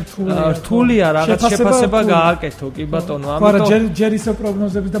მაინც რთულია რაღაც შეფასება გააკეთო კი ბატონო ამიტომ ჯერ ისე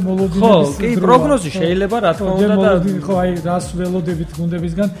პროგნოზები და მოლოდინების ხო კი პროგნოზი შეიძლება რა თქმა უნდა და ხო აი რას ველოდებით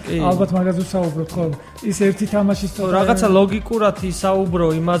გუნდებისგან ალბათ მაგაზე ვსაუბრობთ ხო ის ერთი თამაშის რაღაცა ლოგიკურად ისაუბრო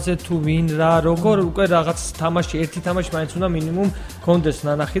იმაზე თუ ვინ რა როგორ უკვე რაღაც თამაში ერთი თამაში მაინც უნდა მინიმუმ კონდეს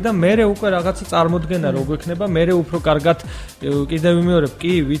ნანახი და მე უკვე რაღაცა წარმოდგენა რო გვექნება მე უფრო კარგად კიდევ ვიმეორებ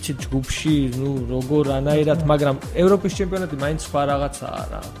კი ვიცით ჯგუფში ну როგორ ანაირად მაგრამ ევროპის ჩემპიონატი მაინც სხვა რაღაცაა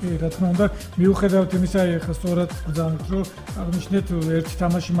რა კი რა თქმა უნდა მიუხედავად იმისა ეხლა სწორად გძავნით რომ აღნიშნეთ ერთი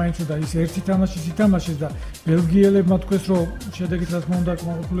თამაში მაინც და ის ერთი თამაშის ითამაშეს და ბელგიელებმა თქვეს რომ შედეგით რა თქმა უნდა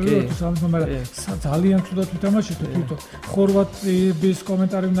კმაყოფილება თუ სამწუხაროდ მაგრამ ძალიან ცუდად ვითამაშეთ თვითონ ხორვატების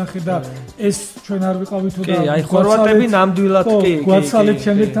კომენტარი ვნახე და ეს ჩვენ არ ვიყავითო და კი აი ხორვატები ნამდვილად კი გვაცალეთ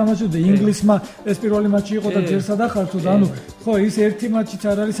შემდეგ თამაშობ და ინგლისმა ეს პირველი მატჩი იყო და ჯერ სადახარცო და ანუ ხო ის ერთი მატჩიც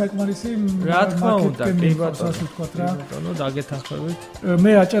არ არის საკმარისი რა თქმა უნდა კი ბატონო დაგეთანხმებით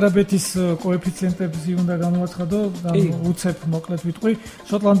მე აჭარაბეთის კოეფიციენტებს უნდა გამოაცხადო და უცებ მოკლედ ვიტყვი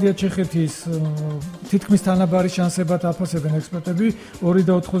შოტლანდია ჩეხეთის თითქმის თანაბარი შანსებად აფასებენ ექსპერტები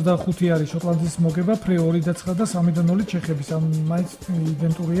 2.85 არის შოტლანდიის მოგება ფრე 2.9 და 3.0 ჩეხების ამ მაინც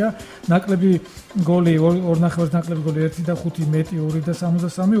იდენტურია ნაკლები გოლი 2.5 ნაკლები გოლი 1.5 მეტი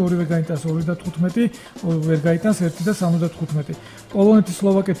 2.63 ორივე გაიტანს 2.15 ვერ გაიტანს 1.75 პოლონეთის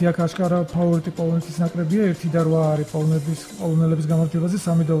სლოვაკეთი აქ აშკარა ფავორიტი პოლონეთის ნაკრებია 1.8 არის პოლონელების გამარჯვებაზე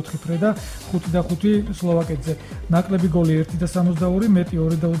 3.4 ფრე და 5.5 სლოვაკეთზე ნაკლები გოლი 1.62 მეტი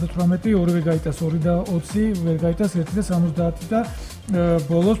 2.38 ორივე გაიტანს 2.20 ვერ გაიტანს 1.70 და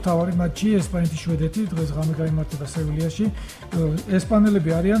ბოლოს თავარი მატჩი ესპანეთის შვედეთი დღეს ღამე გაიმართება სევილიაში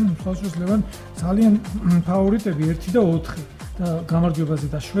ესპანელები არიან მსგავს ლევან ძალიან ფავორიტები 1.4 და გამარჯვებაზე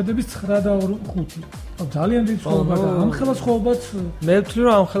და შვედების 9.5 ძალიან დიდი სხვაობა და ამ ხელასხმობაც მე ვთვლი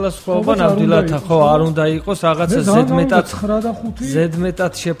რომ ამ ხელასხმობა ნამდვილად ხო არ უნდა იყოს რაღაცა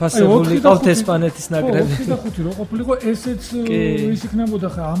ზედმეტად შეფასებული ყავთ ესპანეთის ნაკრები 4.5 რო ყოფილიყო ესეც ის იქნებოდა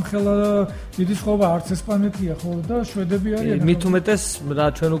ხა ამ ხელა დიდი სხვაობა არც ესპანეთია ხო და შვედები არიან მით უმეტეს რა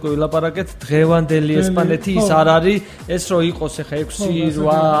ჩვენ უკვე ვილაპარაკეთ დღევანდელი ესპანეთი ის არ არის ეს რო იყოს ხა 6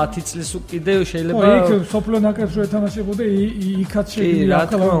 8 10 წლის უკიდე შეიძლება იქ სოფლო ნაკრებს რო ეთამაშებოდა იქაც შეგვიძლია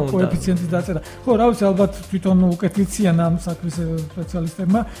კოეფიციენტის დაწერა ხო რა ვიცი ალბათ თვითონ უკეთ იციან ამ საქმის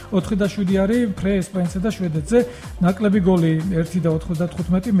სპეციალისტებმა 4.7 არის ფრე ესპანეთსა და შვედეთზე ნაკლები გოლი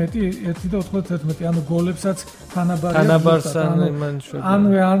 1.95 მეტი 1.91 ანუ გოლებსაც თანაბარს ანუ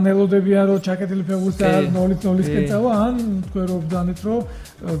არ ნელოდებიან რომ ჩაკეტილი ფეხბურთი და 0-0-ს წავა ან თქვენ რომ ბძანეთ რომ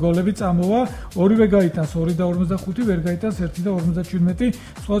გოლები წამოვა ორივე გაიტანს 2.45 ვერ გაიტანს 1.57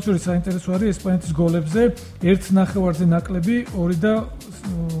 სხვა შორის საინტერესო არის ესპანეთის გოლებზე 1.9-ზე ნაკლები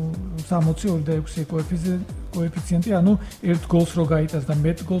 2.60 კოეფიციენტი ანუ 1 გოლს რო გაიტანს და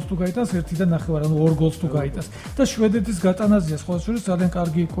მეტ გოლს თუ გაიტანს 1.9 ანუ 2 გოლს თუ გაიტანს და შვედეთის გატანაზია სხვა შორის ძალიან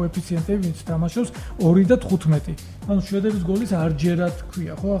კარგი კოეფიციენტები ვინც თამაშობს 2.15 ანუ შვედების გოლის არჯერად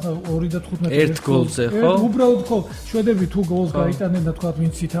ქვია ხო ახლა 2.15 1 გოლზე ხო უბრალოდ ხო შვედები თუ გოლს გაიტანენ და თქვა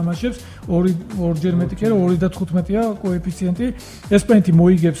ვინც ითამაშებს 2-ჯერ მეტი კი არა 2.15-ია კოეფიციენტი ესპანეთი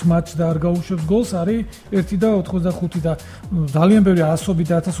მოიგებს მატჩს და არ გაუშვებს გოლს არის 1.85 და ძალიან ბევრი ასობით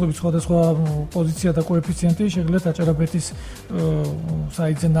და ათასობით სხვადასხვა პოზიცია და კოეფიციენტი შეგიძლიათ აჭარაბეთის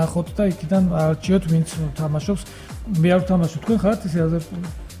საიტზე ნახოთ და იქიდან არჩიოთ ვინც თამაშობს მე არ ვთამაშობ თქვენ ხართ ისე აზარტული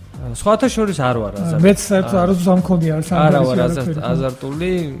სხვათა შორის არ ვარ აზარტული მეც საერთოდ არ მქონია არა ვარ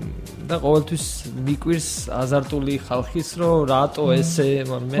აზარტული და ყოველთვის მიკვირს აზარტული ხალხის რომ რატო ესე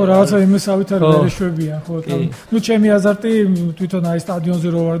მე ხო რაღაცა იმისავით არის ვერეშვებიან ხო ნუ ჩემი აზარტი თვითონ აი სტადიონზე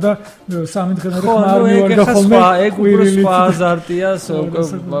რო ვარ და 3 დღე მერე ხმარ მივარ და ხოლმე ეგ უფრო სხვა აზარტია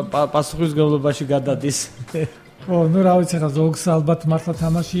პასუხისმგებლობაში გადადის ხო ნუ რა ვიცი ხა ზოგს ალბათ მართლა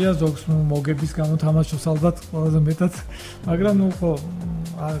თამაშია ზოგს მოგების გამო თამაშობს ალბათ ყველაზე მეტად მაგრამ ნუ ხო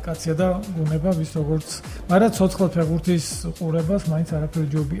კაცია და გუნება ვის როგორც მაგრამ ცოცხლად ფეხბურთის ყურებას მაინც არაფერი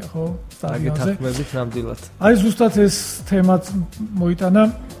ჯობია ხო სტადიონზე გაგეთახმებით ნამდვილად აი ზუსტად ეს თემაც მოიტანა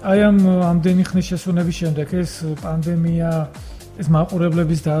აი ამ ამდენი ხნის შესვენების შემდეგ ეს პანდემია ეს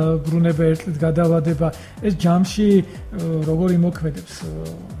მაყურებლების დაბრუნება ერთად გადავადება ეს ჯამში როგორ იმოქმედებს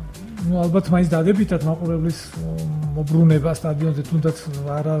ну ალბათ მაინც დადებითად მაყურებლის მობრუნება სტადიონზე თუნდაც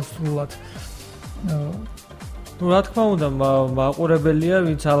არასრულად რა თქმა უნდა, მაყურებელია,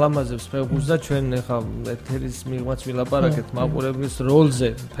 ვინც ალამაზებს ფეხბურთს და ჩვენ ახლა ეთერის მიღმაც ვილაპარაკეთ მაყურებლის როლზე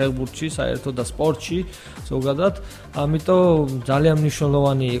ფეხბურთში, საერთოდ და სპორტში ზოგადად. ამიტომ ძალიან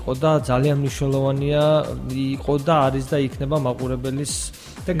მნიშვნელოვანი იყო და ძალიან მნიშვნელოვანია იყო და არის და იქნება მაყურებელის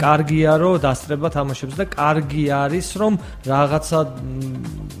და კარგია რომ დასწრება თამაშებს და კარგი არის რომ რაღაცა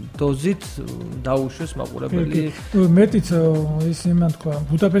დოზით დაუშვეს მაყურებელი. მეტიც ის იმან თქვა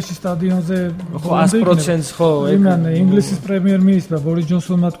ბუდაპეშტის სტადიონზე ხო 100% ხო იმან ინგლისის პრემიერ-მინისტრმა ბორის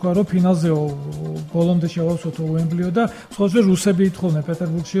ჯონსონმა თქვა რომ ფინალზეო ბოლომდე შევავსოთ უემბლიო და სხვაგვარად რუსები ითხოვდნენ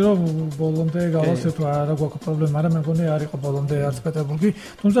პეტერბურგში რომ ბოლომდე გავავსოთ არა გვაქვს პრობლემა მაგრამ მე მგონი არ იყო ბოლომდე არც პეტერბურგი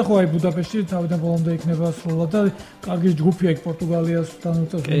თუმცა ხო აი ბუდაპეშტი თავიდან ბოლომდე იქნება სრულად და კარგი ჯგუფია იქ პორტუგალიასთან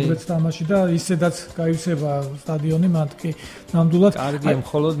უწევს თამაში და ისედაც გაივსება სტადიონი მათ კი ნამდვილად კარგია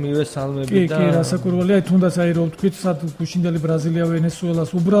მხოლოდ მივესალმები და კი რასაკვირველია თუნდაც აი რომ თქვით სად გუშინდელი ბრაზილია ვენესუელას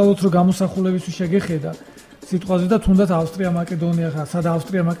უბრალოდ რომ გამოსახულებისთვის შეგეხედა სიტყვაზე და თუნდაც ავსტრია მაკედონია ხა სად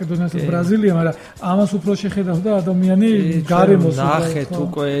ავსტრია მაკედონიას და ბრაზილია მაგრამ ამას უფრო შეხედავდა ადამიანი გარემოს ნახეთ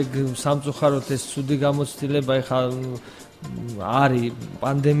უკვე ეგ სამწუხაროდ ეს ცუდი გამოცდილება ხა არის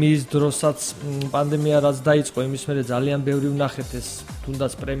პანდემიის დროსაც პანდემია რაც დაიწყო იმის მერე ძალიან ბევრი ვნახეთ ეს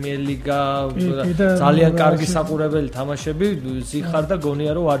თუნდაც პრემიერ-ლიგა ძალიან კარგი საყურებელი თამაშები ზიხარ და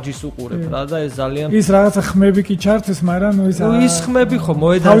გონია რომ ვარჯიშს უყურებ რა და ეს ძალიან ის რაღაცა ხმები კი ჩართეს მაგრამ ის ხმები ხო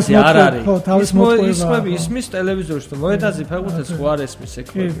მოედანზე არ არის ის ხმები ისმის ტელევიზორში თუ მოედანზე ფეხბურთს ხო არ ესმის ეგ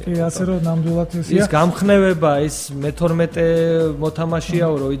კი ასე რომ ნამდვილად ესია ის გამხნევება ის მე-12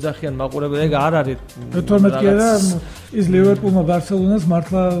 მოთამაშეაო რომ იძახიან მაყურებელი ეგ არ არის მე-12 კი არა ის ლივერპულმა ბარსელონას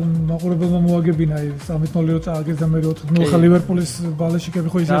მართლა მაყურებელმა მოაგებინა 13-0 რო წააგეს და მე 4-0 ხა ლივერპულის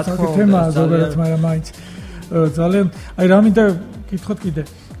ბალეშიკები ხო ისე საკი თემაა ზოგადად მაგრამ მაინც ძალიან აი რა მინდა გითხოთ კიდე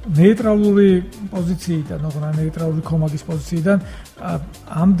ნეიტრალური პოზიციიდან ოღონდ ნეიტრალური კომაგის პოზიციიდან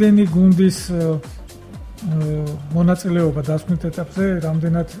ამდენი გუნდის მონაწილეობა დასკვნით ეტაპზე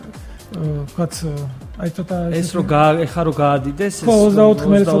რამდენად ვთქვათ აი ცოტა ეს რო ეხა რო გაადიდეს ეს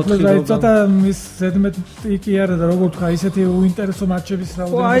 24 წუთი აი ცოტა ის ზედმეტი კი არა და როგორ თქვა ისეთი უინტერესო მატჩების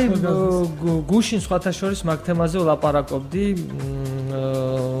რაოდენობა აი გუშინ სხვათა შორის მაგ თემაზე ვლაპარაკობდი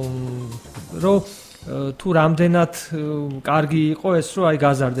რომ თუ რამდენად კარგი იყო ეს რომ აი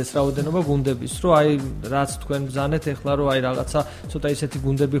გაზარდეს რაოდენობა გუნდების რომ აი რაც თქვენ ბზანეთ ეხლა რომ აი რაღაცა ცოტა ისეთი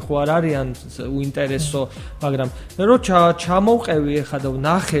გუნდები ხო არ არიან უინტერესო მაგრამ მე რომ ჩამოვყევი ეხლა და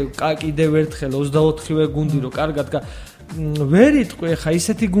ვნახე კიდევ ერთხელ 24-ვე გუნდი რომ კარგად ვერ იტყვი ეხლა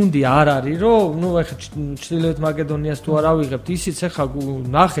ისეთი გუნდი არ არის რომ ნუ ეხლა ჩრდილოეთ მაკედონიას თუ არ ავიღებთ ისიც ეხლა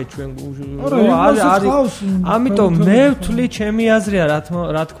ნახე ჩვენ არის ამიტომ მე ვთვლი ჩემი აზრია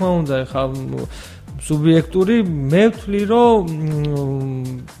რა თქმა უნდა ეხლა სუბიექტური მე ვთვლი რომ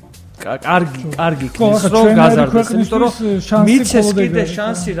კარგი ქნის რომ გაზარდეს იმიტომ რომ მიცეს კიდე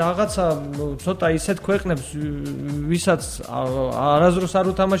შანსი რაღაცა ცოტა ისეთ ქვეყნებს ვისაც არაზრუს არ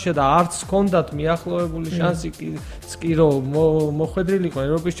უთამაშია და არც ჰქონდათ მიახლოებული შანსი კი რომ მოხვედრილიყო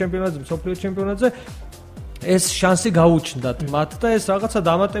ევროპის ჩემპიონატზე მსოფლიო ჩემპიონატზე ეს შანსი გაუჩნდათ მათ და ეს რაღაცა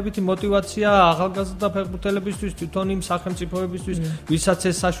დამატებითი мотиваცია ახალგაზრდა ფეხბურთელებისთვის თვითონ იმ სახელმწიფოებისთვის ვისაც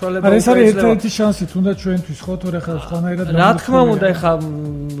ეს საშუალება ეს არის ერთ-ერთი შანსი თუნდაც ჩვენთვის ხო თორე ხა სხვანაირად რა თქმა უნდა ეხა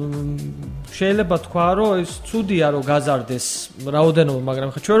შეიძლება თქვა რომ ეს ცუდია რომ გაზარდეს რაოდენობა მაგრამ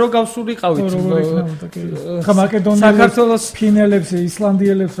ხა ჩვენ რო გავსულიყავით ხა მაკედონიელებს საქართველოს ფინელებს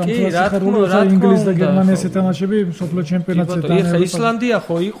ისლანდიელებს რომ თვალსაჩინო ინგლისს და გერმანიას ეთამაშები მსოფლიო ჩემპიონატზე და ეხა ისლანდია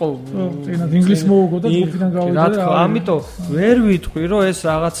ხო იყო ინგლისს მოუგო და ჯგუფიდან რა თქმა ამიტომ ვერ ვიტყვი რომ ეს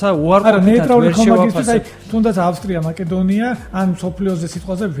რაღაცა უარყოფითად ვერ შევაფასებ თუნდაც ავსტრია მაკედონია ან მსოფლიოზე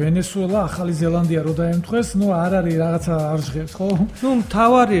სიტყვაზე ვენესუელა ახალი ზელანდია რო დაემთხვეს ნუ არ არის რაღაცა არ ჟღერს ხო ნუ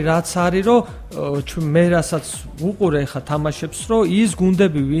მთავარი რაც არის რომ მე რასაც უყურე ხა თამაშებს რომ ის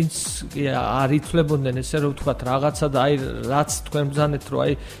გუნდები ვინც არ ითვლებოდნენ ესე რომ ვთქვათ რაღაცა და აი რაც თქვენ ბრძანეთ რომ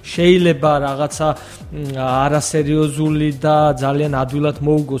აი შეიძლება რაღაცა არასერიოზული და ძალიან ადვილად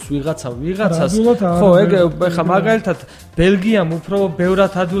მოუგოს ვიღაცას ხო ეგ ხა მაგალითად ბელგიამ უფრო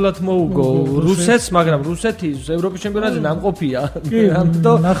ბევრად ადვილად მოუგო რუსეთს მაგრამ რუსეთი ევროპის ჩემპიონატზე ნამყოფია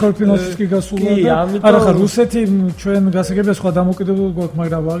ამიტომ ნახევარფინალში კი გასულა და არა ხა რუსეთი ჩვენ გასაგებია სხვა დამოკიდებულება გვაქვს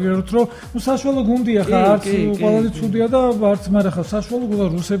მაგრამ ვაგეროთ რომ საშუალო გუნდია ხა არც ყველაზე ცუდია და არც მაგრამ ხა საშუალო გუნდა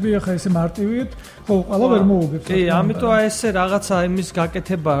რუსები ხა ესე მარტივიეთ ხო ყველა ვერ მოუგებს კი ამიტომ აი ესე რაღაცა იმის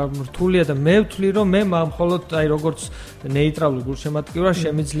გაკეთება რთულია და მე ვთვლი რომ მე მხოლოდ აი როგორც ნეიტრალური გულშემატკივარ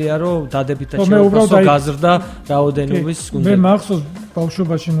შემიძლია რომ დადებითად შევაფასო გაზრდა რაოდენობის გუნდები მე მახსოვს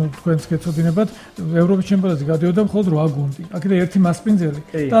ბავშვობაში თქვენს გეცოდინებათ ევროპის ჩემპიონატზე გადიოდა მხოლოდ 8 გუნდი. აქედან ერთი მასპინძელი.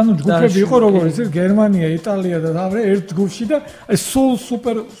 და ჯგუფები იყო როგორც გერმანია, იტალია და ერთ ჯგუფში და ეს სულ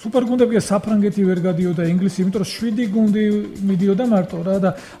სუპერ გუნდები საფრანგეთი ვერ გადიოდა ინგლისი, იმიტომ რომ 7 გუნდი მიდიოდა მარტო რა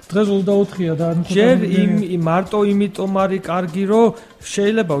და დღეს 24-ია და ჯერ მარტო იმიტომ არის კარგი რომ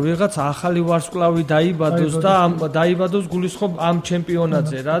შეიძლება ვიღაც ახალი ვარსკვლავი დაიბადოს და დაიბადოს გულისხმობ ამ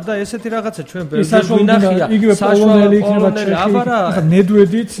ჩემპიონატზე რა და ესეთი რაღაცა ჩვენ ბერგერ ვინახია საშუალო პოლონელი აბარა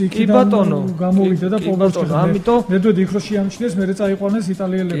ნედვედიც იქიდან გამოვიდა და პოლონეთში ამიტომ ნედვედი იქ რო შეამჩნიეს მე წაიყვანეს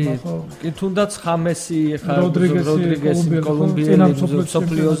იტალიელებმა ხო კი თუნდაც ხამესი ხა როდრიგესი კოლუმბიელი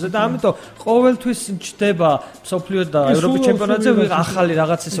სოფლიოზე და ამიტომ ყოველთვის ჩდება სოფლიო და ევროპის ჩემპიონატზე ახალი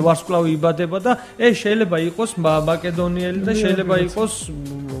რაღაც ეს ვარსკვლავი იბადება და შეიძლება იყოს მაკედონიელი და შეიძლება იყოს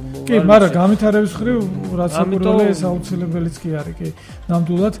კი, მაგრამ გამithარების ხრივ რაც საკურველია ეს აუცილებელიც კი არის, კი.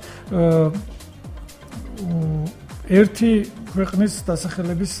 ნამდვილად ერთი ქვეყნის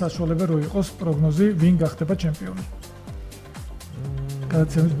დასახელების საშუალება რო იყოს პროგნოზი, ვინ გახდება ჩემპიონი.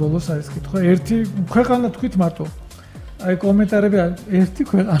 გადაცემის ბოლოს არის კითხვა, ერთი ქვეყანა თქვით მარტო. აი კომენტარები ერთი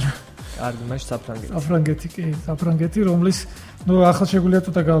ქვეყანა. კარგი, მაშინ საფრანგეთი. საფრანგეთი, კი, საფრანგეთი, რომლის ახლა შეგვიძლია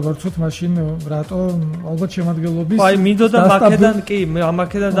ცოტა გავარცოთ მაშინ რატო ალბათ შემადგენლობის აი მინდოდა მაკედან კი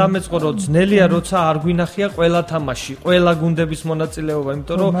ამაკედან დამეწყო რომ ძნელია როცა არ გვინახია ყველა თამაში ყველა გუნდების მონაწილეობა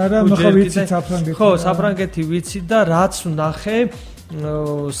იმიტომ რომ ხო საფრანგეთი ვიცი და რაც ვნახე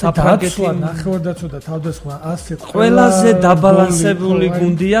საფრანგეთი ნახევარდაცვა და თავდასხმა ასე ყველაზე დაბალანსებული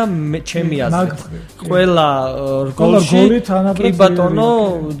გუნდია ჩემი აზრით ყველა გოლში კი ბატონო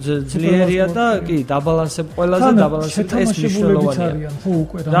ძლიერია და კი დაბალანსებული ყველაზე დაბალანსებული ეს მნიშვნელოვანია ხო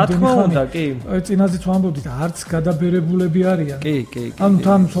უკვე რა თქმა უნდა კი წინაზეც ვამბობდით არც გადაბერებულები არიან კი ანუ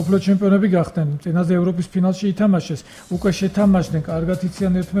თან სოფლიო ჩემპიონები გახდნენ წინაზე ევროპის ფინალში ითამაშეს უკვე შეთამაშდნენ კარგად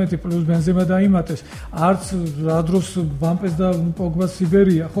იციან ერთმანეთი პლუს ბენზემა დაიმატეს არც რა დროს ვამპეს და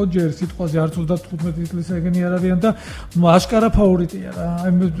სიბერია ხო ჯერ სიტყვაზე არც 35 ტიტლის ეგენი არ არიან და აშკარა ფავორიტია რა.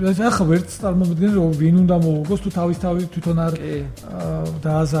 აი ახლა ვერც წარმოვიდგენ რომ ვინ უნდა მოუგოს თუ თავის თვითონ არ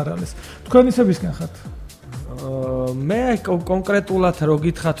დააზარალეს. თქვენ ისებისკენ ხართ? მე კონკრეტულად რო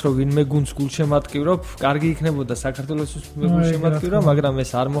გითხრათ რომ ვინმე გუნდს გულშემატკივრობ, კარგი იქნებოდა საქართველოსთვის გულშემატკივრა, მაგრამ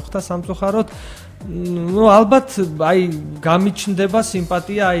ეს არ მოხდა სამწუხაროდ. ну ალბათ აი გამიჩნდება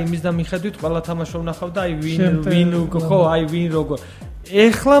სიმპათია აი იმის და მიხედვით ყველა თამაში ვნახავ და აი ვინ ხო აი ვინ როგორ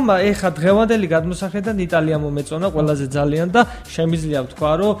ეხლა დღევანდელი გადმოსახედიდან იტალია მომეწონა ყველაზე ძალიან და შემიძლია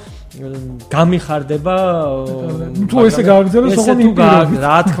ვთქვა რომ გამიხარდება თუ ესე გავაგზავნო სოხონი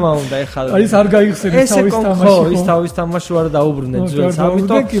რა თქმა უნდა ეხლა აი ეს არ გაიხსენებს თავის თამაში ხო ის თავის თამაში ვარ დაუბრუნდნენ ძველს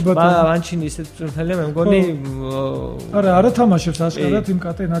ამიტომ ანჩინი ისეთ მწვრთნელია მე მგონი არა თამაშობს აშკარად იმ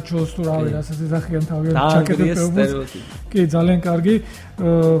კატენაჩოს თუ რავი ასეთი ზახიან თავიანთ ჩაკეტებს კი ძალიან კარგი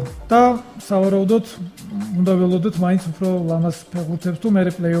და სავარაუდოდ უნდა ველოდოთ მაინც უფრო ლამაზ ფეხბურთებს თუ მე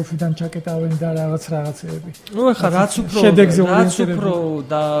პლეიოფიდან ჩაკეტავენ და რაღაცეები. ну ეხლა რაც უფრო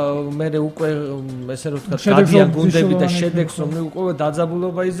და მე უკვე ესე რომ ვთქვა გადიან გუნდები და შედეგს რომ უკვე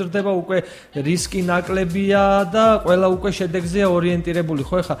დაძაბულობა იზრდება უკვე რისკი ნაკლებია და ყველა უკვე შედეგზეა ორიენტირებული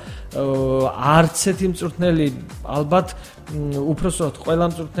ხო ეხლა არც ერთი მწვრთნელი ალბათ უпроსოდ ყველა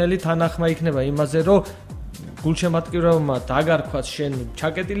მწვრთნელი თანახმა იქნება იმაზე რომ გულშემატკივრებმა დაგარქვას შენ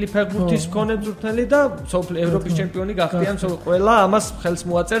ჩაკეტილი ფეხბურთის მქონე მწვრთნელი და ევროპის ჩემპიონი გახდიან ყველა ამას ხელს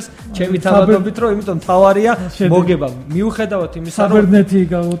მოაწერს ჩემი თავადობით რომ იმიტომ თავარია მოგება მიუხედავად იმისა რომ საბერნეთი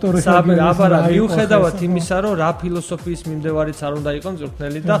გაუტორეხები აბარა მიუხედავად იმისა რომ რა ფილოსოფიის მიმდევარიც არ უნდა იყოს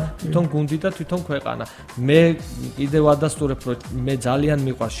მწვრთნელი და თვითონ გუნდი და თვითონ ქვეყანა მე კიდევ ადასტურებ რომ მე ძალიან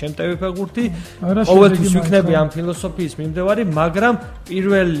მიყვარს შემტევი ფეხბურთი ყოველთვის ვიქნები ამ ფილოსოფიის მიმდევარი მაგრამ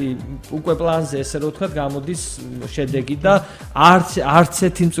პირველი უკვე პლანზე ესე რომ ვთქვათ გამოდის შედეგი და არც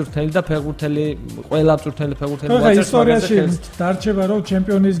ერთი მწვრთნელი და ფეხბურთელი ყველა მწვრთნელი ფეხბურთელი მოაწერს ისტორიაში დარჩება რომ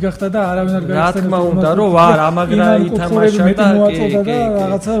ჩემპიონის გახდა და არავინ არ გაიხსენებს რა თქმა უნდა რომ ვარ ამაგრა ითამაშა და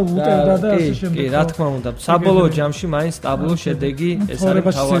რაღაცა უტერდა და ასე შემდეგ კი რა თქმა უნდა საბოლოო ჯამში მაინც ტაბლო შედეგი ეს არის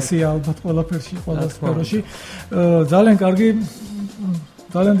თავი წესია ალბათ ყველაფერში ყველა სფეროში ძალიან კარგი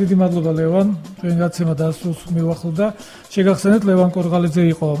ძალიან დიდი მადლობა ლევან ჩვენ გადაცემა დასრულს მივახლდა შეგახსენეთ ლევან კორღალიძე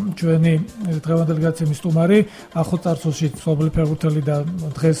იყო ჩვენი დღევანდელი გადაცემის სტუმარი ახლოცარცულში ცნობილი ფეხბურთელი და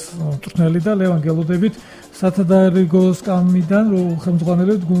დღეს მწვრთნელი და ლევან გელოდებით სათადარიგოს კამიდან რომ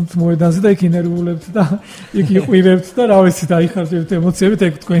ხელმძღვანელობთ გუნდს მოედანზე და იქ ინერვიულებთ და იქ იყვირებთ და რა ვიცი დაიხარჯებთ ემოციებით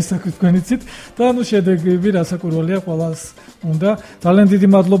ეგ თქვენი საქმე თქვენიცით და ნუ შედეგები რასაკურველია ყველას უნდა ძალიან დიდი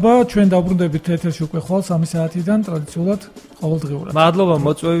მადლობა ჩვენ დავბრუნდებით ეთერში უკვე ხვალ 3 საათიდან ტრადიციულად ყოველდღიურად მადლობა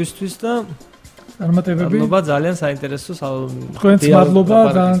მოწვევისთვის და წარმატებები მადლობა ძალიან საინტერესო თქვენც მადლობა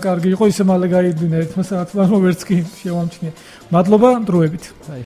ძალიან კარგი იყო ისე მალე გაიდინა ერთმა საათმა რომ ვერც კი შევამჩნია მადლობა დროებით აი